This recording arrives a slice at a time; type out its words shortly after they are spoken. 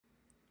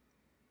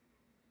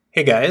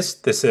Hey guys,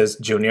 this is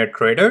Junior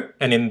Trader,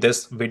 and in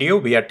this video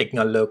we are taking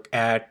a look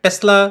at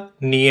Tesla,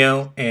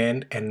 NIO,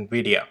 and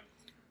Nvidia.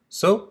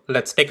 So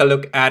let's take a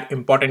look at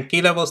important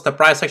key levels, the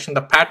price action,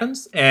 the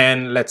patterns,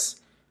 and let's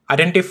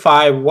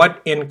identify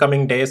what in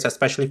coming days,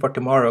 especially for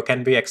tomorrow,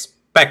 can we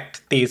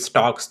expect these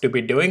stocks to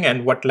be doing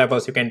and what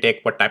levels you can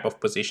take what type of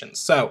positions.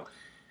 So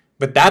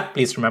with that,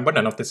 please remember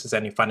none of this is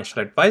any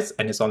financial advice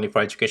and is only for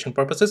education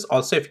purposes.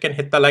 Also, if you can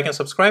hit the like and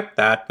subscribe,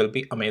 that will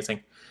be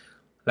amazing.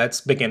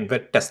 Let's begin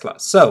with Tesla.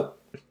 So,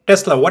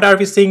 Tesla, what are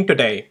we seeing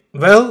today?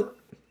 Well,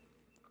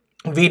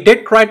 we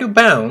did try to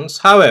bounce,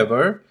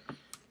 however,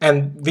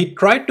 and we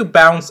tried to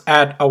bounce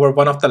at our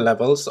one of the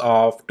levels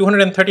of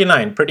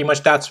 239. Pretty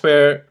much that's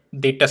where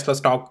the Tesla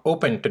stock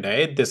opened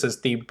today. This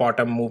is the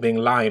bottom moving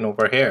line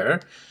over here.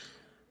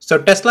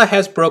 So Tesla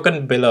has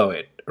broken below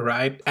it,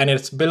 right? And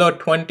it's below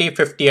 20,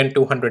 50, and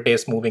 200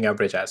 days moving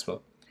average as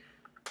well.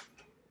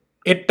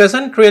 It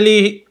doesn't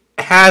really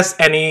has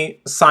any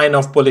sign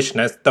of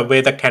bullishness the way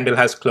the candle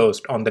has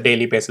closed on the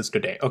daily basis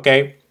today.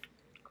 Okay,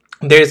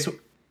 there's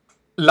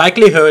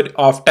likelihood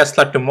of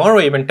Tesla tomorrow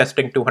even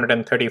testing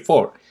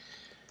 234.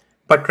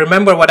 But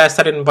remember what I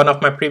said in one of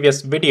my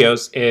previous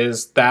videos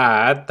is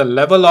that the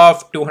level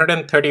of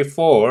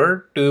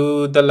 234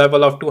 to the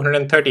level of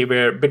 230,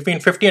 where between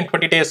 50 and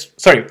 20 days,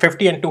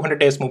 50 and 200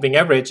 days moving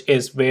average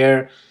is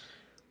where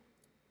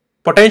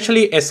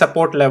potentially a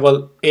support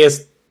level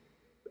is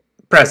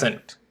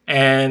present.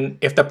 And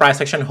if the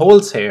price action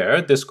holds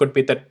here, this could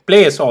be the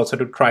place also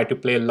to try to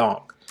play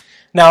long.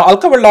 Now, I'll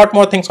cover a lot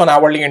more things on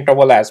hourly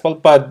interval as well,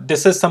 but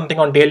this is something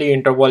on daily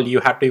interval you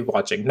have to be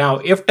watching. Now,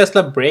 if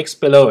Tesla breaks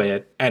below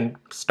it and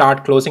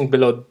start closing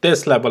below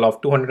this level of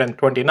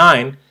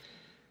 229,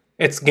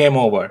 it's game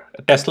over.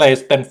 Tesla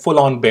is then full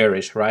on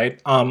bearish,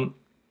 right?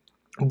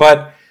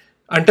 But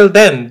until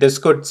then, this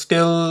could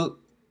still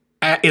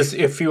is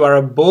if you are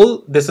a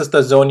bull, this is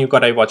the zone you got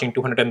to be watching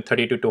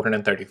 230 to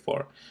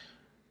 234.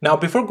 Now,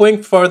 before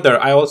going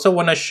further, I also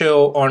want to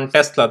show on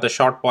Tesla the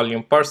short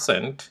volume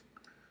percent.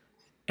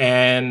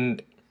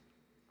 And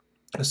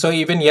so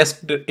even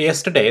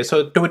yesterday,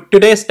 so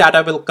today's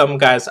data will come,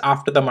 guys,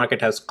 after the market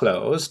has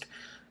closed.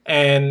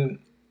 And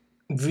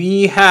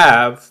we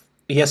have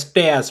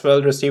yesterday as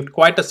well received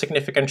quite a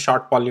significant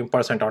short volume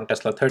percent on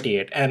Tesla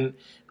 38. And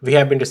we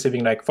have been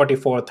receiving like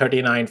 44,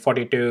 39,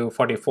 42,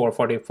 44,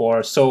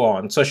 44, so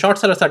on. So short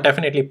sellers are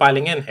definitely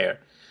piling in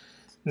here.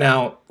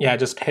 Now, yeah,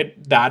 just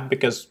hit that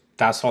because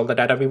that's all the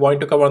data we want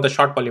to cover on the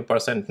short volume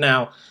percent.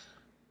 Now,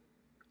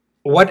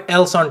 what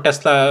else on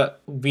Tesla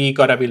we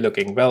gotta be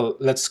looking? Well,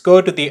 let's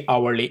go to the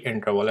hourly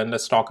interval and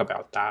let's talk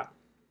about that.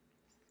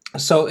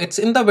 So it's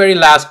in the very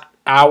last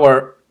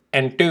hour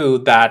and two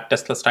that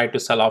Tesla started to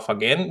sell off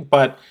again.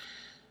 But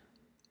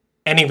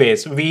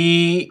anyways,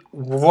 we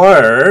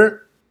were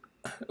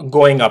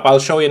going up. I'll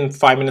show you in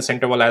 5 minutes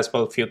interval as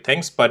well a few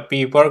things, but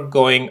we were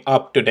going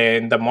up today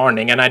in the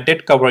morning, and I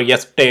did cover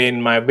yesterday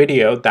in my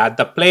video that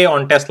the play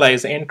on Tesla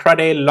is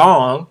intraday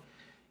long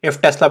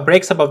if Tesla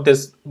breaks above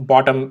this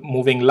bottom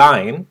moving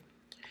line,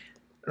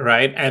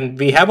 right? And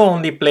we have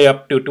only play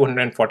up to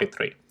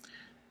 243,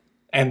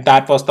 and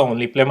that was the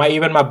only play.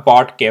 Even my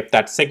bot gave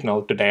that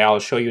signal today. I'll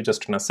show you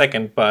just in a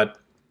second,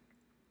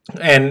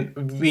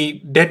 and we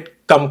did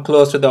come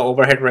close to the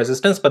overhead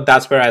resistance, but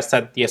that's where I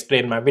said yesterday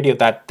in my video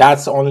that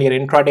that's only an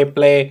intraday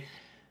play.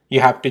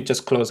 You have to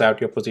just close out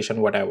your position,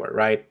 whatever,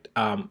 right?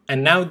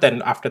 And now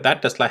then after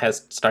that, Tesla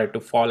has started to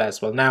fall as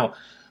well. Now,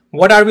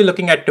 what are we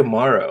looking at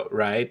tomorrow,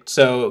 right?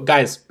 So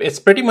guys, it's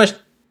pretty much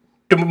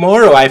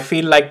tomorrow. I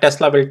feel like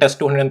Tesla will test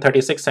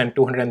 236 and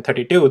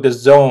 232, the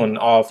zone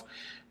of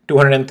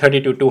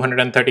 230 to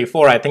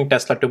 234. I think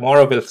Tesla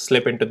tomorrow will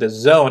slip into this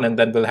zone, and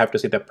then we'll have to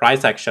see the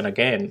price action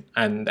again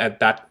and at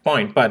that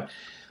point. But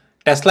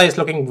Tesla is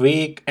looking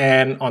weak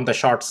and on the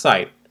short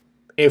side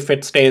if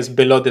it stays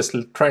below this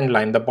trend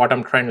line, the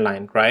bottom trend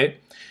line,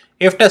 right?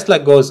 If Tesla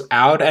goes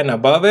out and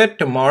above it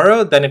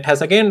tomorrow, then it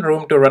has again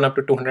room to run up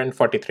to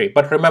 243.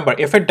 But remember,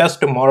 if it does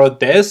tomorrow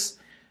this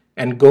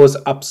and goes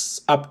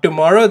up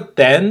tomorrow,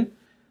 then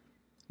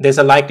there's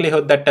a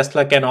likelihood that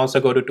Tesla can also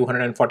go to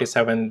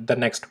 247 the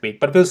next week.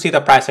 But we'll see the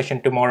price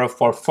action tomorrow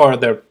for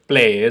further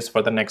plays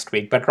for the next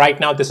week. But right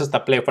now, this is the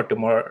play for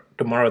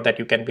tomorrow that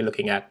you can be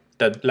looking at,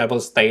 the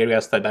levels, the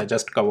areas that I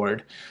just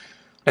covered.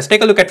 Let's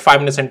take a look at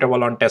 5 minutes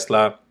interval on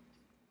Tesla.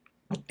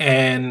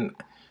 And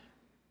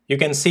you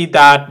can see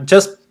that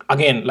just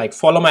again, like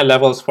follow my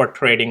levels for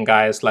trading,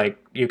 guys. Like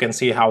you can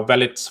see how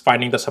well it's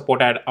finding the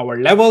support at our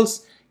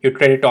levels. You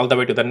trade it all the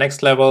way to the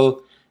next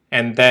level.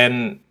 And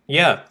then,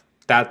 yeah,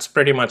 that's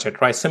pretty much it,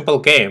 right? Simple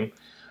game.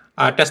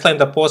 Tesla in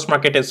the post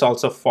market is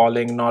also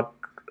falling, not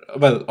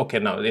well, okay,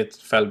 no, it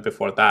fell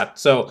before that.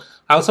 So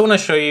I also want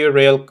to show you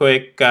real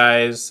quick,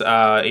 guys.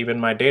 Even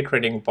my day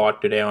trading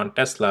bot today on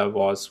Tesla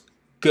was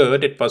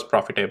good. It was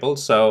profitable.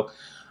 So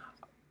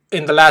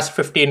in the last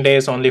 15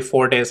 days, only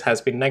 4 days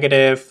has been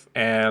negative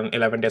and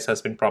 11 days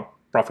has been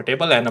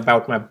profitable. And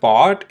about my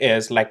bot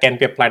is like can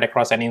be applied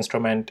across any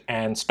instrument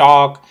and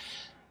stock.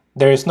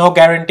 There is no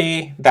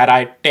guarantee that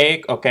I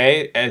take,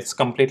 okay? It's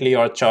completely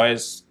your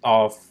choice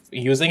of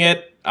using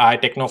it. I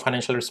take no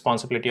financial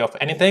responsibility of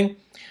anything.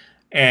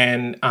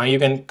 And you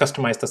can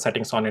customize the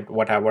settings on it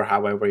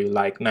however you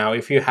like. Now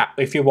if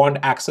you want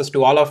access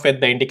to all of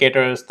it, the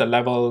indicators, the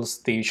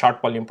levels, the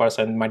short volume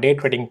person, my day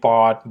trading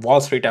part,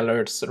 Wall Street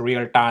alerts,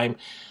 real time,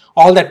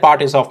 all that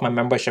part is of my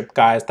membership,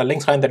 guys. The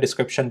links are in the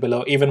description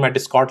below. Even my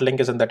Discord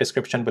link is in the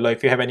description below.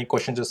 If you have any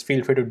questions, just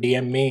feel free to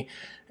DM me,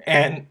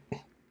 and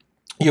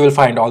you will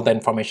find all the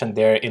information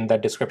there in the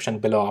description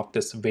below of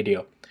this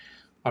video.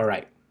 All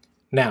right,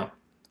 now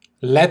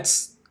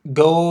let's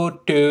go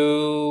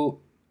to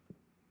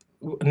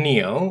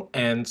NIO.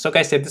 And so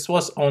guys, this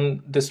was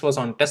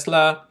on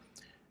Tesla,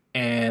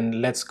 and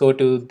let's go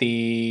to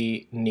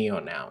the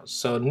NIO now.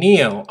 So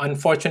NIO,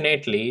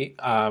 unfortunately,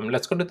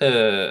 let's go to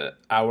the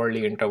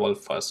hourly interval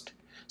first.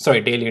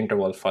 Sorry, daily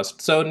interval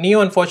first. So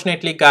NIO,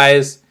 unfortunately,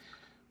 guys,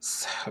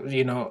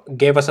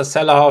 gave us a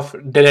sell-off,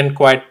 didn't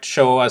quite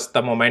show us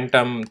the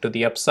momentum to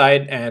the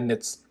upside, and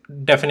it's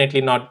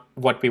definitely not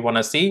what we want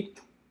to see.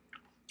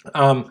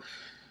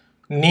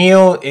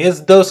 NIO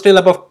is though still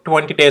above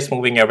 20 days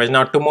moving average.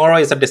 Now tomorrow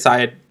is a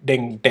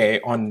deciding day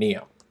on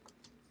NIO.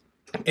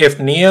 If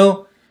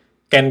NIO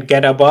can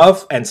get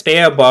above and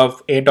stay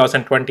above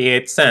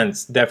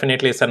 $8.28,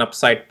 definitely it's an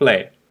upside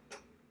play,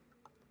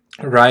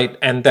 right?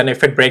 And then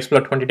if it breaks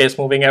below 20 days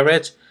moving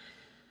average,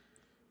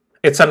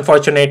 it's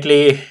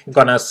unfortunately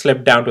gonna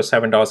slip down to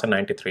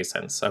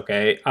 $7.93.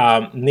 Okay,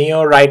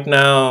 NIO right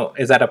now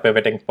is at a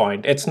pivoting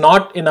point. It's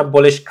not in a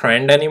bullish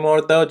trend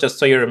anymore though, just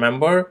so you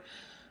remember.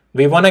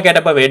 We want to get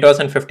above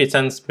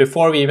 $8.50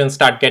 before we even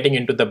start getting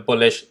into the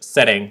bullish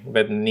setting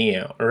with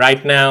NIO.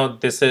 Right now,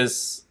 this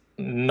is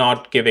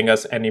not giving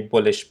us any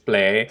bullish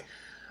play.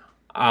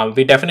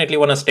 We definitely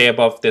want to stay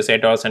above this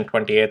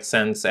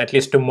 $8.28. At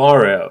least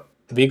tomorrow,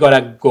 we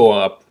gotta go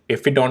up.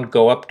 If we don't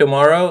go up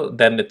tomorrow,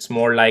 then it's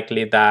more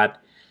likely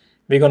that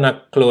we're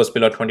gonna close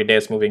below 20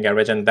 days moving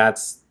average, and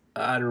that's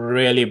a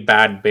really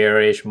bad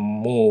bearish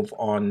move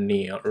on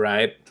NIO,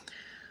 right?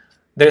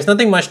 There's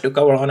nothing much to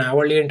cover on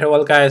hourly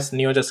interval, guys.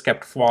 NIO just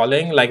kept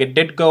falling. Like, it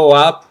did go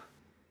up,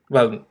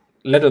 well, a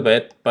little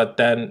bit, but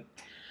then,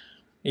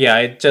 yeah,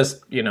 it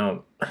just,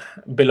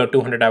 below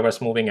 200 hours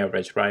moving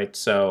average, right?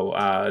 So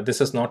this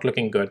is not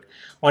looking good.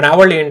 On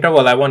hourly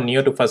interval, I want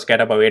NIO to first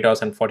get above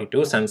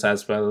 $8.42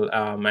 as well,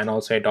 and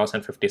also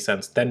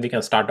 $8.50. Then we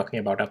can start talking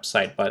about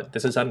upside. But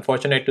this is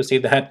unfortunate to see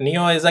that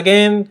NIO is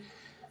again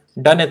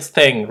done its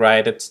thing,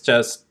 right? It's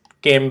just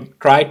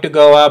tried to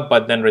go up,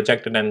 but then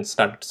rejected and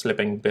started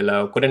slipping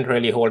below. Couldn't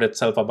really hold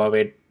itself above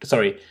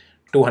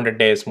 200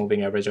 days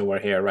moving average over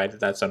here, right?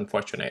 That's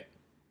unfortunate.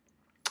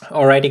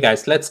 Alrighty,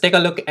 guys, let's take a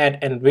look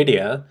at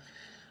Nvidia.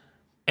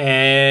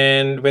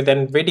 And with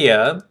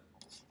Nvidia,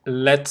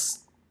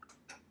 let's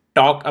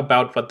talk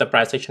about what the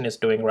price action is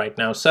doing right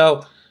now.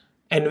 So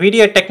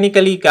Nvidia,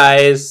 technically,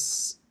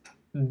 guys,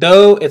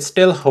 though it's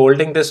still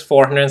holding this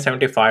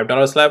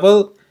 $475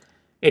 level,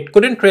 it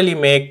couldn't really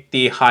make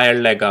the higher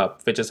leg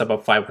up, which is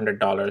above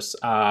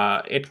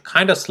 $500. It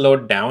kind of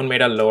slowed down,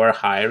 made a lower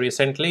high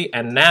recently,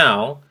 and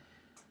now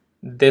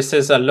this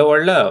is a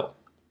lower low.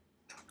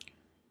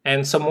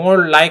 And so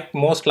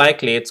most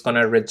likely it's going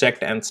to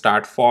reject and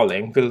start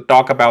falling. We'll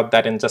talk about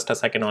that in just a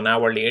second on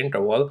hourly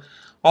interval.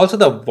 Also,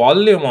 the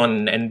volume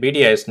on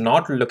Nvidia is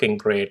not looking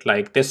great.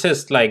 Like, this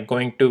is like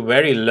going to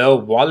very low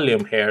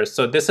volume here.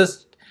 So this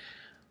is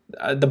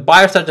the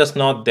buyers are just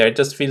not there. It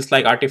just feels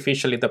like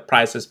artificially the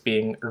price is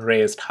being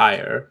raised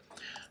higher.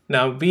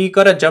 Now we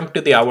gotta jump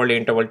to the hourly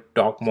interval to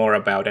talk more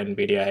about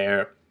Nvidia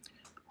here.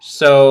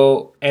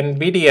 So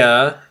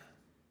Nvidia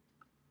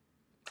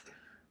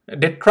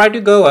did try to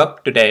go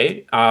up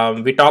today.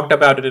 We talked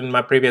about it in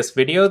my previous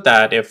video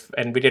that if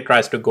Nvidia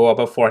tries to go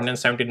above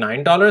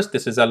 $479,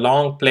 this is a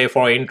long play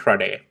for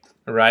intraday,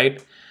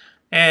 right?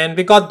 And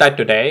we got that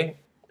today.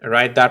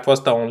 Right, that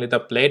was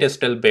the play. It is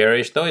still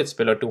bearish though. It's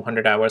below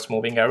 200 hours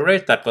moving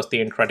average. That was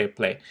the intraday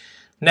play.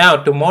 Now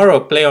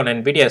tomorrow play on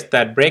Nvidia is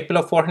that break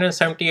below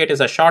 478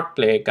 is a short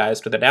play, guys,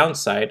 to the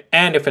downside.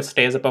 And if it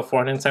stays above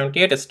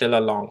 478, it's still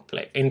a long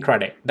play.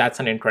 Intraday,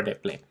 that's an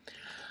intraday play.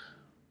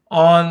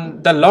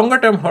 On the longer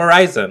term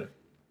horizon,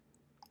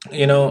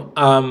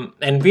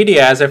 Nvidia,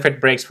 as if it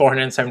breaks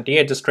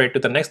 478, just straight to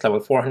the next level,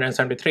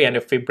 473. And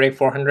if we break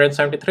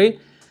 473,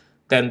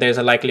 then there's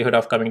a likelihood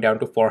of coming down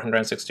to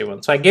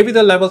 461. So I gave you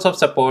the levels of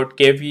support,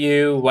 gave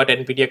you what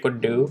Nvidia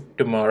could do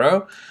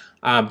tomorrow,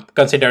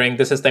 considering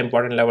this is the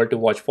important level to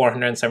watch,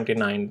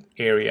 479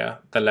 area,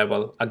 the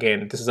level.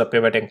 Again, this is a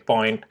pivoting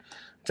point,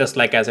 just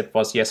like as it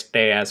was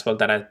yesterday as well,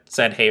 that I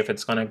said, hey, if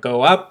it's going to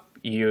go up,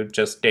 you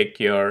just take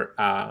your,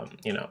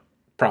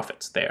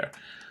 profits there,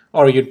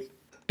 or you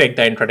take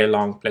the intraday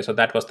long play. So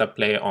that was the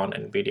play on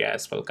Nvidia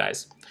as well,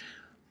 guys.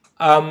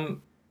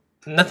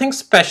 Nothing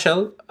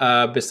special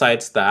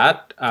besides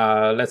that.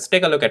 Let's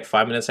take a look at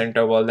 5 minutes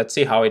interval. Let's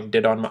see how it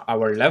did on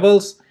our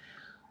levels.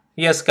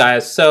 Yes,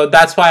 guys, so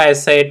that's why I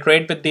say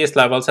trade with these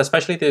levels,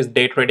 especially these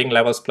day trading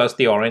levels plus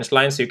the orange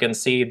lines. You can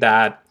see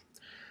that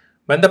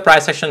when the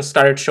price action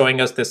started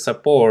showing us this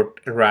support,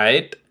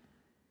 right,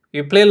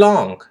 you play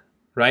long,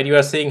 right? You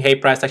are seeing, hey,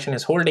 price action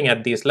is holding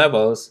at these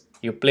levels.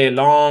 You play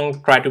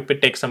long, try to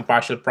take some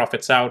partial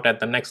profits out at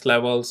the next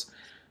levels,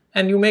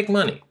 and you make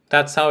money.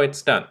 That's how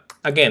it's done.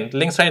 Again,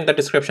 links are in the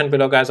description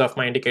below, guys, of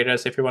my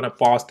indicators. If you want to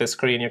pause this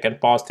screen, you can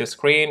pause this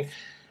screen.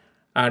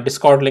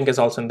 Discord link is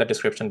also in the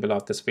description below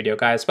of this video,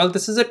 guys. Well,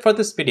 this is it for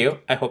this video.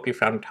 I hope you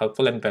found it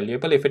helpful and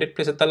valuable. If you did,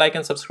 please hit the like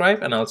and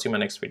subscribe, and I'll see you in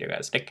my next video,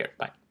 guys. Take care.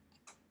 Bye.